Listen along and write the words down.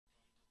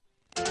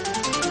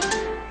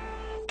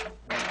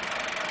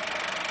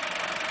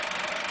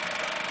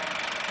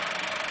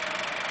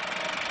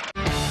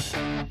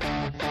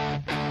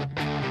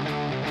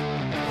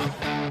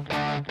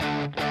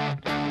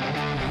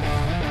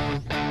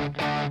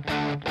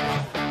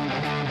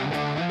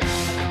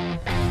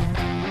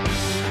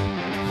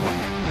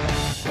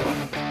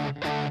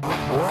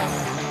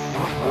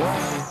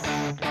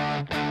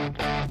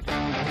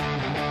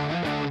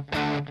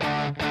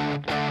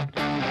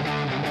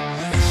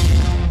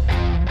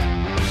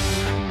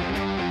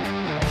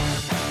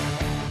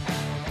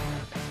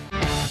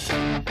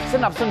ส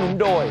นับสนุน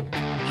โดย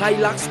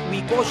Hilux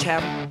Vigo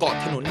Champ เกาะ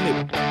ถนนหนึบ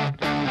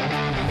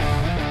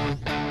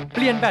เป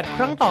ลี่ยนแบตค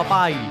รั้งต่อไป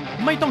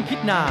ไม่ต้องคิด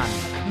นาน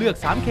เลือก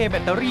 3K แบ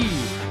ตเตอรี่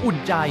อุ่น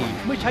ใจ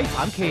เมื่อใช้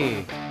 3K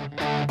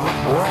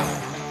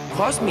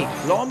Cosmic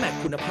ล้อแม็ก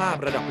คุณภาพ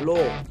ระดับโล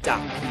กจาก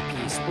PP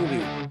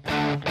Superview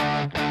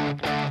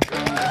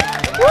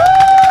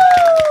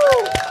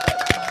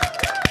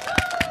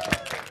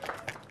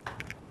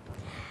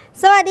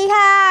สวัสดี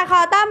ค่ะข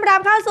อต้อนรับ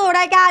เข้าสู่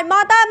รายการ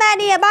Motor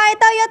Mania by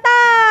Toyota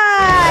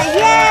เ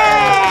ย้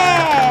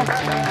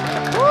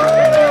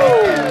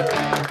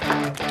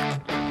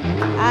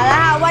เอาละ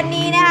ค่ะวัน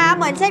นี้นะคะเ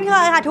หมือนเช่นเค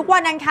ยค่ะทุกวั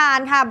นอังคาร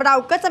ค่ะเรา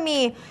ก็จะมี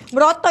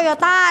รถ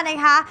Toyota นะ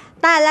คะ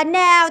แต่ละแน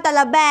วแต่ล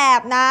ะแบบ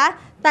นะ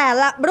แต่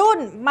ละรุ่น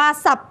มา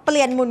สับเป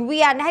ลี่ยนหมุนเ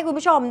วียนให้คุณ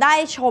ผู้ชมได้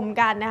ชม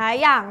กันนะคะ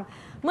อย่าง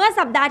เมื่อ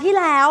สัปดาห์ที่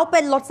แล้วเป็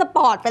นรถสป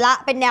อร์ตไปละ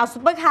เป็นแนวซุ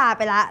ปเปอร์คาร์ไ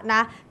ปละน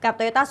ะกับ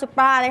Toyota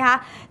Supra นะคะ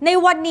ใน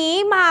วันนี้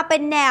มาเป็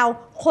นแนว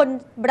คน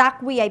รัก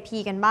VIP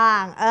กันบ้า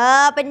ง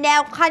เป็นแน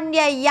วคันใ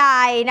ห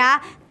ญ่ๆนะ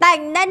แต่ง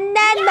แ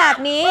น่นๆแบบ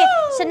นี้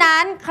ฉะนั้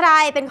นใคร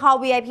เป็นคอ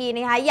VIP น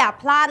ะคะอย่า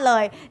พลาดเล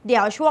ยเดี๋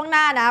ยวช่วงห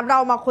น้านะเรา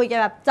มาคุยกัน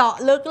แบบเจาะ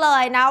ลึกเล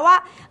ยนะว่า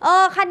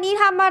คันนี้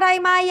ทำอะไร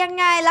มายัง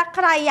ไงและใค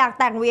รอยาก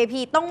แต่ง VIP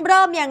ต้องเ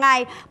ริ่มยังไง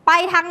ไป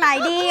ทางไหน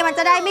ดีมันจ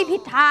ะได้ไม่ผิ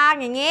ดทาง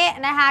อย่างนี้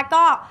นะคะ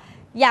ก็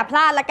อย่าพล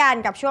าดละกัน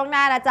กับช่วงหน้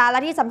านะจ๊ะและ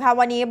ที่สำคัญ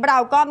วันนี้เรา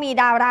ก็มี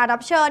ดารารั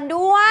บเชิญ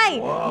ด้วย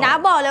นะ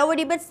บอกเลยวัน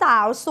นี้เป็นสา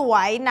วสว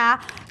ยนะ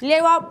เรีย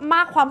กว่าม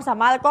ากความสา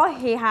มารถแล้วก็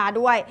เฮฮา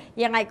ด้วย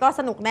ยังไงก็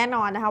สนุกแน่น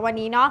อนนะคะวัน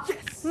นี้เนาะ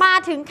มา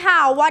ถึงข่า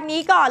ววัน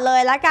นี้ก่อนเล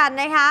ยละกัน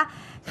นะคะ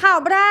ข่าว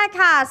แรก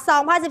ค่ะ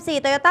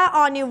2014 Toyota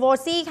All New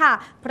Versy ค่ะ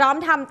พร้อม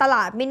ทำตล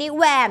าดมินิ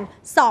แวน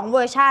2เว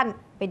อร์ชัน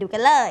ไปดูกั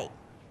นเลย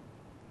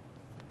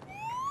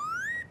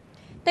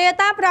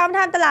Toyota พร้อมท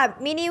ำตลาด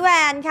มินิแว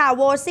นค่ะ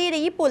Versy ใน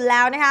ญี่ปุ่นแ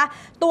ล้วนะคะ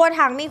ตัว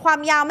ถังมีความ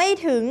ยาวไม่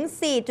ถึง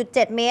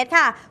 4.7 เมตร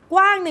ค่ะก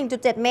ว้าง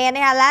 1.7 เมตรน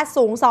ะคะและ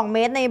สูง 2 เม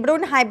ตรในรุ่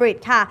นไฮบริด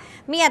ค่ะ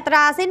มีอัตร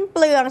าสิ้นเป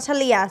ลืองเฉ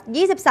ลี่ย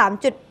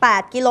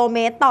 23.8 กิโลเม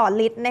ตรต่อ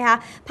ลิตรนะคะ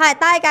ภาย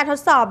ใต้การทด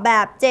สอบแบ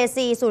บ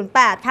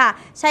JC08 ค่ะ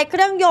ใช้เค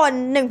รื่องยน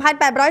ต์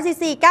 1,800 ซี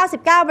ซี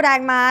 99 แร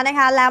งม้านะค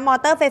ะและมอ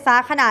เตอร์ไฟฟ้า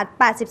ขนาด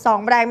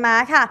 82 แรงม้า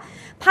ค่ะ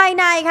ภาย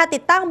ในค่ะติ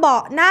ดตั้งเบา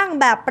ะนั่ง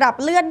แบบปรับ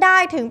เลื่อนได้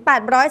ถึง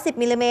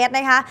 810 มิลลิเมตร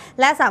นะคะ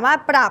และสามารถ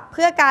ปรับเ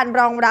พื่อการ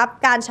รองรับ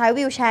การใช้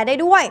วีลแชร์ได้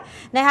ด้วย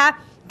นะคะ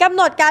กำห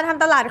นดการท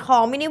ำตลาดขอ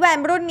งมินิแวน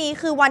รุ่นนี้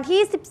คือวัน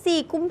ที่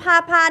 14 กุมภา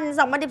พันธ์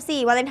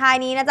 2014 วาเลนไท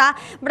น์นี้นะจ๊ะ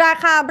รา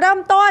คาเริ่ม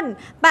ต้น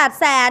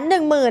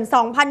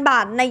 812,000 บา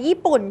ทในญี่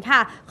ปุ่นค่ะ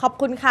ขอบ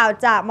คุณข่าว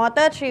จาก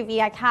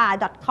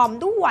motortrivia.com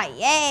ด้วย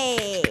เย้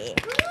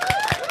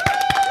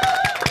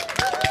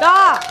ก็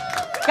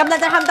กำลัง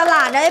จะทำตล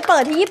าดได้เปิ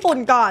ดที่ญี่ปุ่น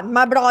ก่อนม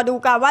ารอดู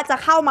กันว่าจะ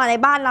เข้ามาใน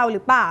บ้านเราห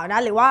รือเปล่าน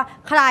ะหรือว่า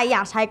ใครอย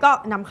ากใช้ก็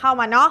นำเข้า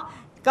มาเนาะ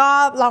ก็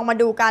ลองมา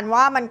ดูกัน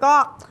ว่ามันก็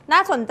น่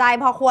าสนใจ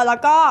พอควรแล้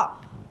วก็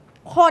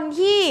คน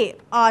ที่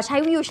ใช้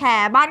วีลแช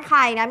ร์บ้านใคร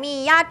นะมี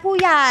ญาติผู้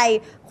ใหญ่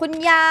คุณ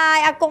ยาย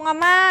อากงอา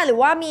ม่าหรือ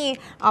ว่ามี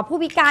ผู้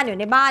พิการอยู่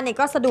ในบ้านเนี่ย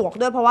ก็สะดวก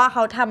ด้วยเพราะว่าเข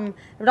าท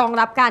ำรอง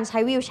รับการใช้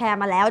วีลแชร์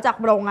มาแล้วจาก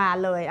โรงงาน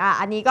เลย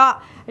อันนี้ก็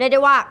เรียกไ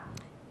ด้ว่า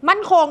มั่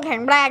นคงแข็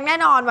งแรงแน่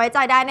นอนไว้ใจ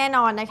ได้แน่น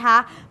อนนะคะ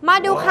มา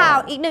ดูข่าว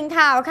อีกหนึ่ง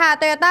ข่าวค่ะ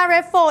Toyota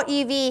RAV4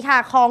 EV ค่ะ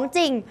ของจ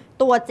ริง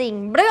ตัวจริง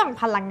เรื่อง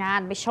พลังงาน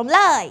ไปชมเ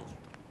ลย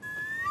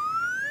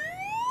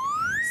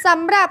ส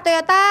ำหรับ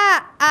Toyota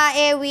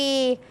RAV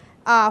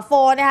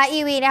 4 นะคะ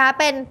EV นะคะ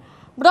เป็น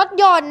รถ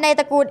ยนต์ใน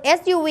ตระกูล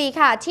SUV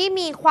ค่ะที่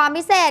มีความ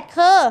พิเศษ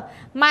คือ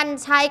มัน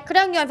ใช้เค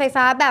รื่องยนต์ไฟ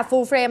ฟ้าแบบ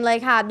full frame เลย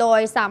ค่ะโดย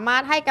สามาร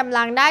ถให้กำ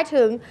ลังได้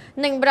ถึง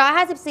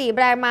154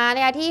แรงม้าน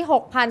ะคะที่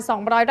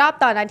 6,200 รอบ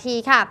ต่อนาที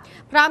ค่ะ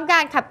พร้อมกา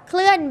รขับเค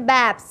ลื่อนแบ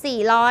บ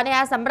4ล้อนะค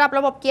ะสำหรับร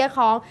ะบบเกียร์ข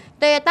อง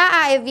Toyota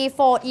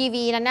RAV4 EV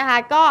นั้นนะคะ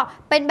ก็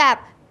เป็นแบบ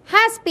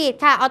5 สปีด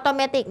ค่ะออโตเม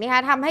ติกนะค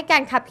ะทำให้กา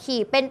รขับ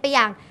ขี่เป็นไปอ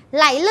ย่างไ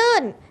หลลื่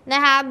นน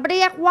ะคะเ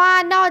รียกว่า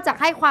นอกจาก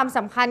ให้ความส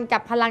ำคัญกั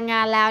บพลังงา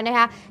นแล้วนะค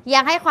ะยั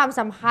งให้ความ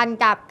สำคัญ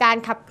กับการ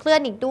ขับเคลื่อ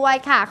นอีกด้วย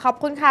ค่ะขอบ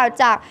คุณข่าว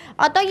จาก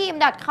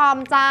autoyim.com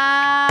จ้า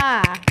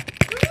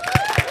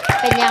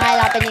เป็นยังไง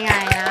เราเป็นยังไง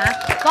นะ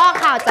ก็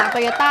ข่าวจาก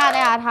Toyota น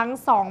ะคะทั้ง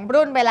2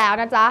รุ่นไปแล้ว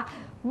นะจ๊ะ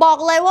บอก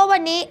เลยว่าวั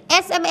นนี้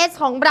SMS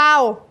ของเรา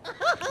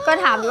ก็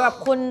ถามอยู่กับ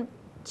คุณ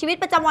ชีวิต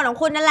ประจำวันของ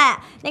คุณนั่นแหละ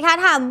นะคะ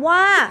ถามว่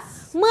า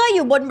เมื่ออ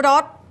ยู่บนร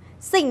ถ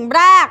สิ่งแ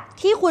รก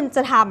ที่คุณจ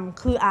ะท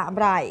ำคืออะ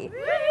ไร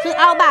คือ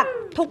เอาแบบ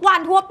ทุกวัน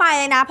ทั่วไป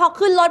เลยนะพอ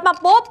ขึ้นรถมา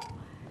ปุ๊บ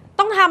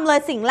ต้องทำเลย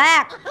สิ่งแร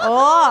ก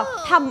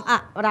ทำอะ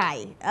ไร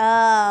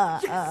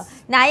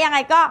นะยังไง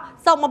ก็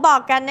ส่งมาบอก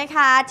กันนะค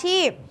ะที่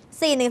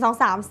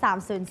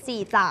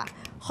 4123304 จ้ะ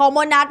ขอโม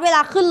นัสเวล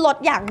าขึ้นรถ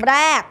อย่างแร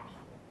ก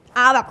เอ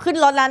าแบบขึ้น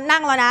รถแล้วนั่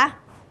งแล้วนะ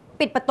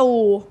ปิดประตู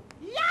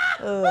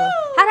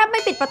ถ้าไ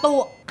ม่ปิดประตู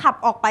ขับ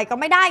ออกไปก็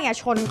ไม่ได้ไง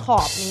ชนขอ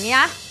บอย่างเงี้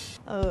ย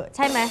ใ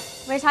ช่ไหม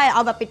ไม่ใช่เอ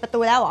าแบบปิดประตู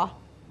แล้วเหรอ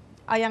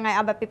เอายังไงเอ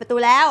าแบบปิดประตู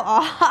แล้ว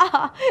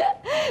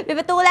ปิด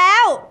ประตูแล้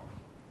ว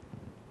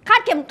คา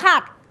ดเข็มขั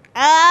ด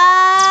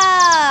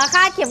ค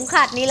าดเข็ม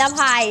ขัดนิร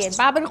ภัยเห็น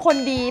ป้าเป็นคน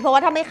ดีเพราะว่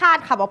าถ้าไม่คาด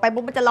ขับออกไป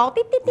ปุ๊บมันจะร้อง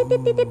ติด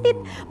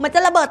มันจะ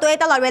ระเบิดตัวเอง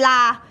ตลอดเวลา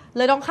เ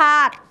ลยต้องคา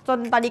ดจน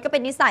ตอนนี้ก็เป็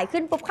นนิสัยขึ้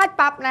นปุ๊บคาด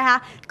ปั๊บนะคะ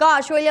ก็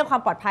ช่วยเรื่องควา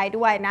มปลอดภัย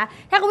ด้วยนะ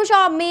ถ้าคุณผู้ช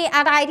มมีอ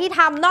ะไรที่ท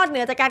ำนอกเหนื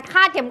อจากการค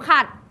าดเข็ม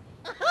ขัด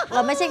เร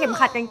าไม่ใช่เข็ม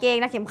ขัดกางเกง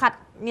นะเข็มขัด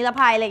นิร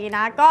ภัยอะไรอย่างนี้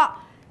นะก็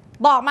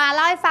บอกมาเ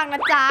ล่าให้ฟังน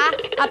ะจ๊ะ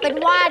เอาเป็น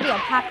ว่าเดี๋ยว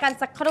พักกัน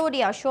สักครู่เ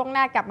ดียวช่วงห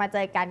น้ากลับมาเจ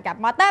อกันกับ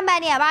Motor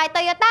Mania by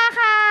Toyota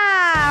ค่ะ